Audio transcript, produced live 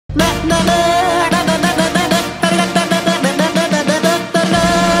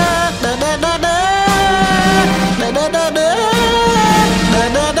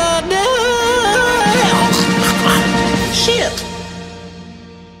Shit!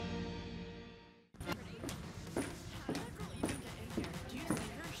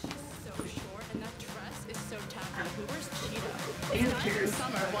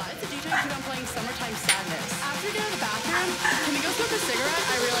 Summer, what? The DJ keep on playing Summertime Sadness. After you get out of the bathroom, can we go smoke a cigarette?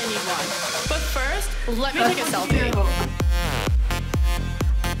 I really need one. But first, let me take a selfie.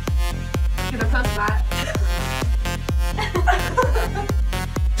 Gonna post that.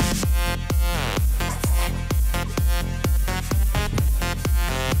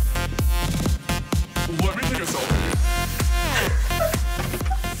 Let me take a selfie.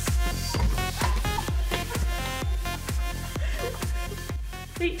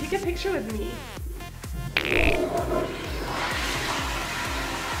 Wait, take a picture with me. Can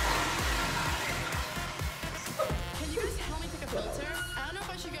you guys help me pick a filter? I don't know if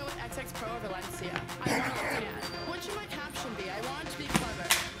I should go with XX Pro or Valencia. I want to look tan. What should my caption be? I want it to be clever.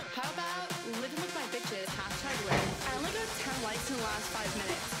 How about living with my bitches, #live. I only got 10 likes in the last 5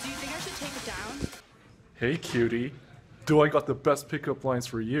 minutes. Do you think I should take it down? Hey cutie, do I got the best pickup lines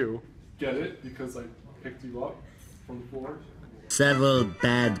for you? Get it? Because I picked you up from the floor? Several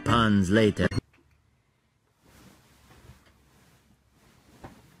bad puns later.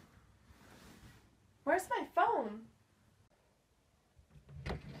 Where's my phone?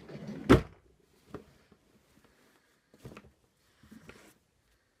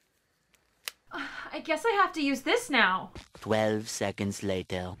 I guess I have to use this now. 12 seconds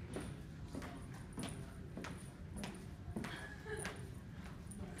later.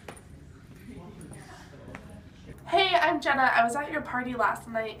 Hey, I'm Jenna. I was at your party last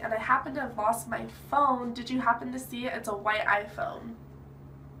night and I happened to have lost my phone. Did you happen to see it? It's a white iPhone.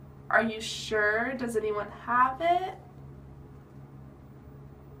 Are you sure? Does anyone have it?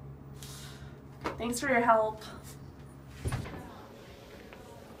 Thanks for your help.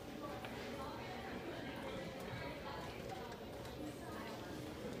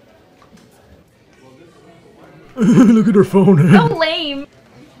 Look at her phone. So lame.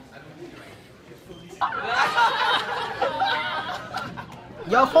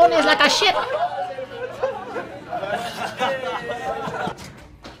 Your phone is like a ship.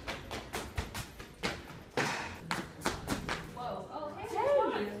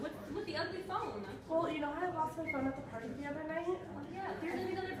 With the ugly phone. Well, you know I lost my phone at the party the other night? Yeah, there's gonna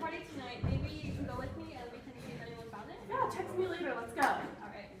be another party tonight. Maybe you can go with me and we can see if anyone found it. Yeah, text me later. Let's go.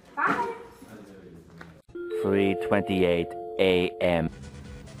 Alright. Bye. 3:28 a.m.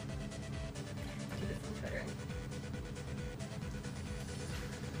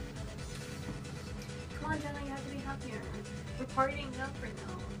 Come on, Jenna, you have to be happier. We're partying up right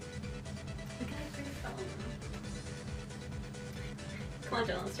now. We can have pretty fun. Come on,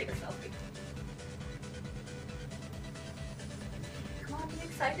 Jenna, let's take a selfie. Come on, be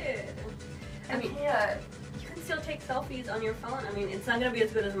excited. I mean, can't. you can still take selfies on your phone. I mean, it's not gonna be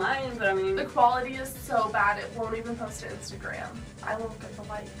as good as mine, but I mean... The quality is so bad it won't even post to Instagram. I won't get the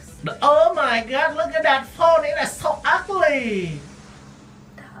likes. Oh my god, look at that phone, it is so ugly!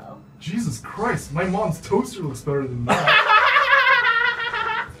 What the hell? Jesus Christ, my mom's toaster looks better than that.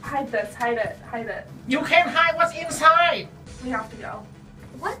 Hide this, hide it, hide it. You can't hide what's inside! We have to go.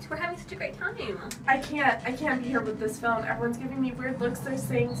 What? We're having such a great time. I can't be here with this phone. Everyone's giving me weird looks, they're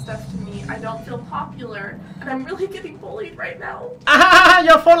saying stuff to me. I don't feel popular, and I'm really getting bullied right now. Ah,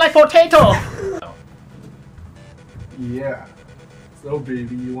 your phone like potato! Yeah. So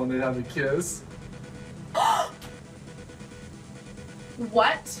baby, you want to have a kiss?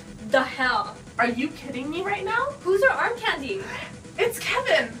 What? The hell? Are you kidding me right now? Who's our arm candy? It's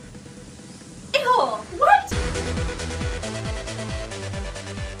Kevin! Ew! What?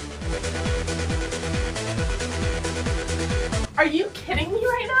 Are you kidding me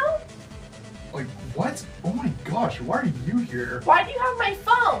right now? Like, what? Oh my gosh, why are you here? Why do you have my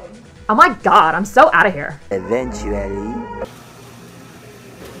phone? Oh my god, I'm so out of here. Eventually.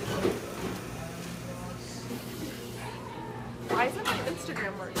 Why isn't my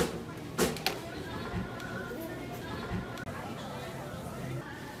Instagram working?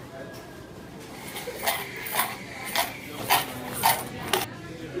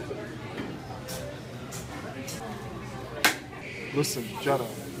 Listen, Jenna,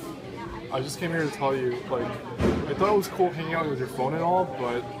 I just came here to tell you, like, I thought it was cool hanging out with your phone and all,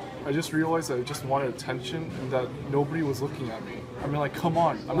 but I just realized that I just wanted attention and that nobody was looking at me. I mean, like, come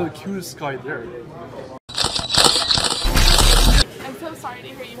on, I'm the cutest guy there. I'm so sorry to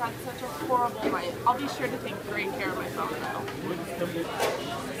hear you had such a horrible night. I'll be sure to take great care of my phone now.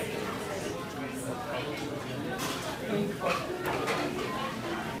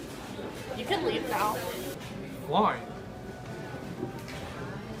 I leave now? Why?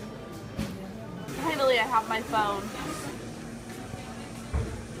 Finally, I have my phone.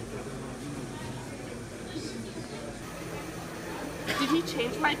 Did he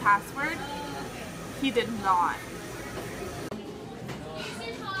change my password? He did not.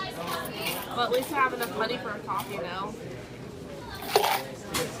 Well, at least I have enough money for a coffee now.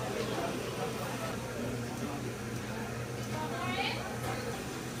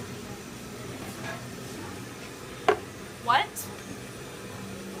 What?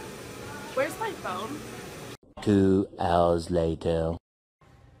 Where's my phone? 2 hours later.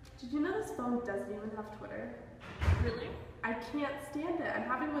 Did you know this phone doesn't even have Twitter? Really? I can't stand it. I'm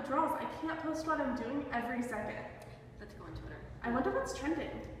having withdrawals. I can't post what I'm doing every second. Let's go on Twitter. I wonder what's trending.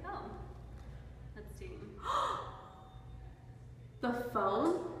 Oh. Let's see. The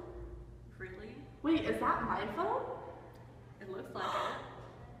phone? Really? Wait, is that my phone? It looks like it.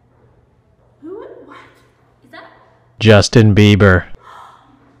 Who? What? Is that? Justin Bieber.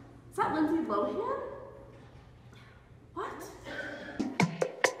 Is that Lindsay Lohan? What?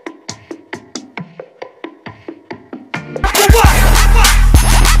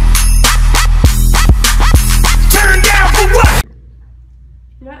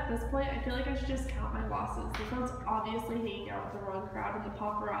 You know, at this point, I feel like I should just count my losses. The phone's obviously hanging out with the wrong crowd and the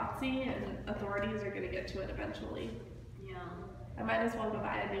paparazzi, and authorities are going to get to it eventually. Yeah. I might as well go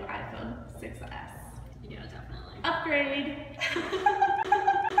buy a new iPhone 6S. Yeah, definitely. Upgrade!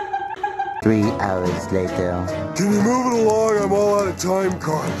 3 hours later. Can you move it along? I'm all out of time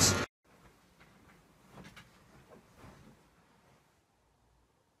cards.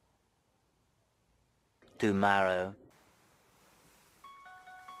 Tomorrow.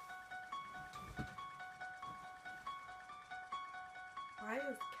 Why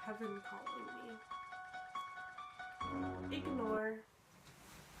is Kevin calling me? Ignore.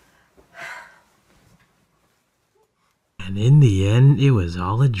 And in the end, it was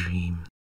all a dream.